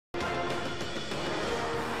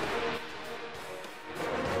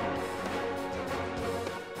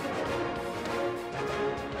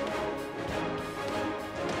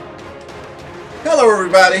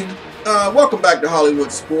everybody. Welcome back to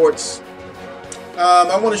Hollywood Sports.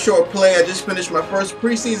 I want to show a play. I just finished my first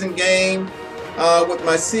preseason game with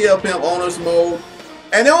my CFM Owners Mode.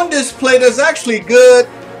 And on this play, there's actually good.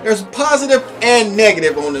 There's positive and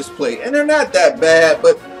negative on this play. And they're not that bad,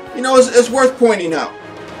 but you know, it's worth pointing out.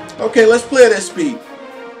 Okay, let's play at speed.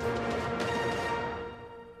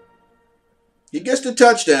 He gets the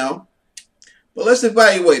touchdown, but let's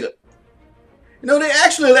evaluate it. You know, they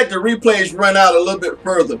actually let the replays run out a little bit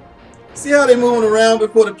further. See how they're moving around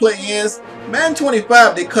before the play ends? Madden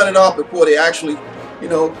 25, they cut it off before they actually, you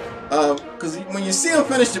know, because when you see him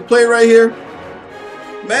finish the play right here,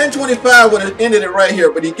 Madden 25 would have ended it right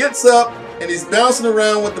here, but he gets up and he's bouncing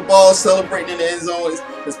around with the ball, celebrating in the end zone.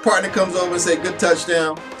 His partner comes over and says, "Good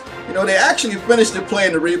touchdown." You know, they actually finished the play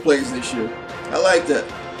in the replays this year. I like that.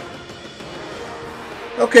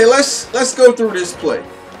 Okay, let's go through this play.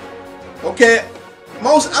 Okay,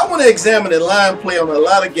 I want to examine the line play on a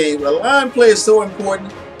lot of games. The line play is so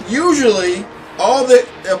important. Usually, all the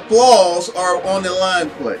flaws are on the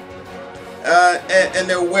line play and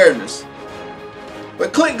their awareness.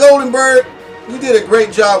 But Clint Goldenberg, you did a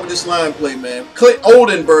great job with this line play, man. Clint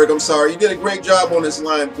Oldenburg, I'm sorry, you did a great job on this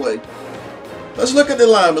line play. Let's look at the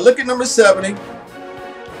lineman. Look at number 70.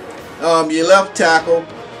 Your left tackle.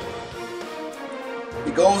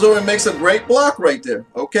 He goes over and makes a great block right there.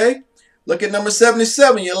 Okay. Look at number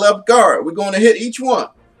 77, your left guard. We're going to hit each one.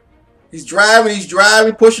 He's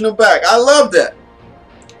driving, pushing them back. I love that.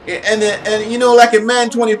 And you know, like in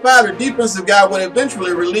Madden 25, the defensive guy would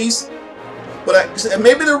eventually release. But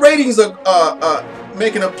maybe the ratings are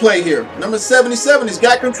making a play here. Number 77, he's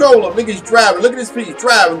got control of him. Look, he's driving. Look at his feet. He's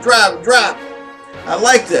driving. I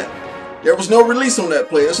like that. There was no release on that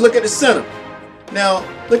play. Let's look at the center. Now,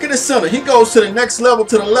 look at the center. He goes to the next level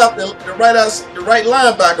to the left, the right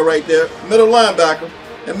linebacker right there, middle linebacker,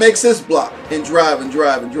 and makes his block and driving.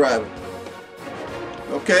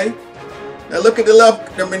 Okay? Now look at the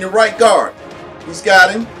left, the right guard. He's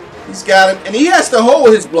got him, and he has to hold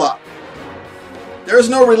his block. There's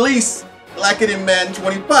no release like it in Madden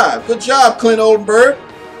 25. Good job, Clint Oldenburg.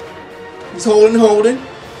 He's holding.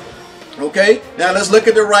 Okay? Now let's look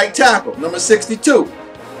at the right tackle, number 62.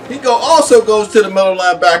 He also goes to the middle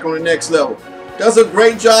linebacker on the next level. Does a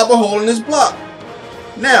great job of holding his block.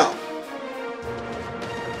 Now,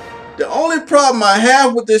 the only problem I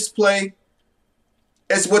have with this play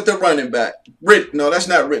is with the running back. No, that's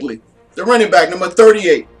not Ridley. The running back, number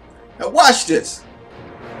 38. Now watch this.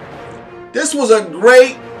 This was a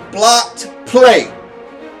great blocked play.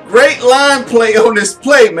 Great line play on this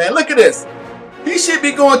play, man. Look at this. He should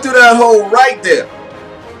be going through that hole right there.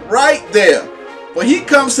 Right there. But he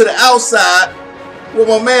comes to the outside where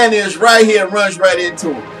my man is right here and runs right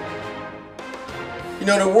into him. You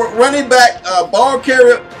know, the running back ball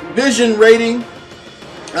carrier vision rating.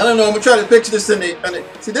 I don't know. I'm going to try to fix this in the...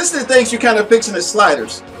 See, this is the things you kind of fix in the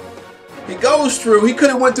sliders. He goes through. He could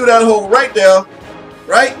have went through that hole right there.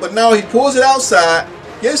 Right? But now he pulls it outside.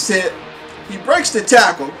 Gets hit. He breaks the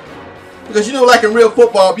tackle. Because, you know, like in real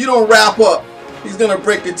football, if you don't wrap up, he's going to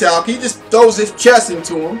break the tackle. He just throws his chest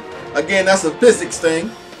into him. Again, that's a physics thing.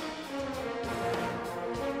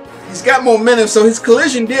 He's got momentum, so his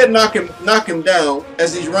collision did knock him down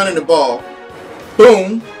as he's running the ball.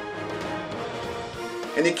 Boom.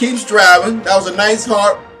 And he keeps driving. That was a nice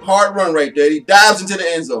hard run right there. He dives into the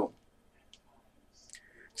end zone.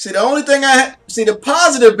 See, the only thing the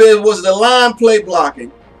positive bit was the line play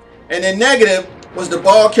blocking. And the negative was the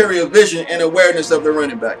ball carrier vision and awareness of the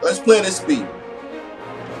running back. Let's play this speed.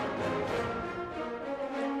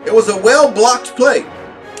 It was a well-blocked play.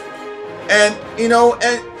 And, you know,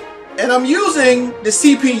 and I'm using the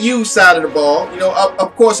CPU side of the ball. You know,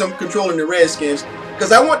 of course, I'm controlling the Redskins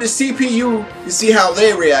because I want the CPU to see how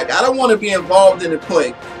they react. I don't want to be involved in the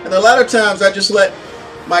play. And a lot of times, I just let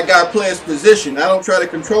my guy play his position. I don't try to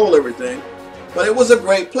control everything. But it was a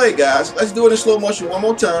great play, guys. Let's do it in slow motion one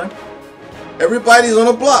more time. Everybody's on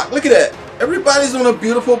a block. Look at that. Everybody's on a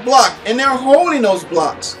beautiful block. And they're holding those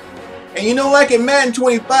blocks. And you know, like in Madden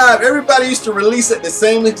 25, everybody used to release at the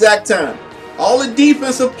same exact time. All the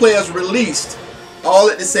defensive players released all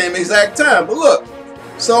at the same exact time. But look,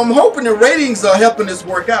 so I'm hoping the ratings are helping this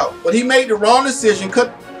work out. But he made the wrong decision,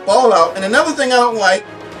 cut the ball out. And another thing I don't like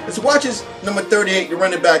is watch his number 38, the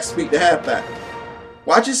running back's feet, the halfback.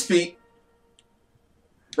 Watch his feet.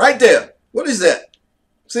 Right there. What is that?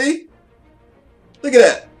 See? Look at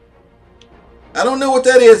that. I don't know what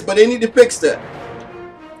that is, but they need to fix that.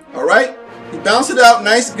 Alright, he bounced it out,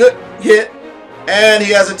 nice good hit, and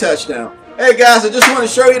he has a touchdown. Hey guys, I just want to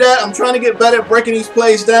show you that. I'm trying to get better at breaking these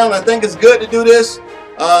plays down. I think it's good to do this.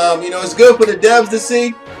 You know, it's good for the devs to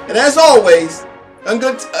see. And as always,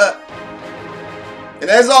 And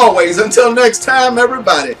as always, until next time,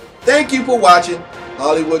 everybody, thank you for watching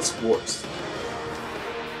Hollywood Sports.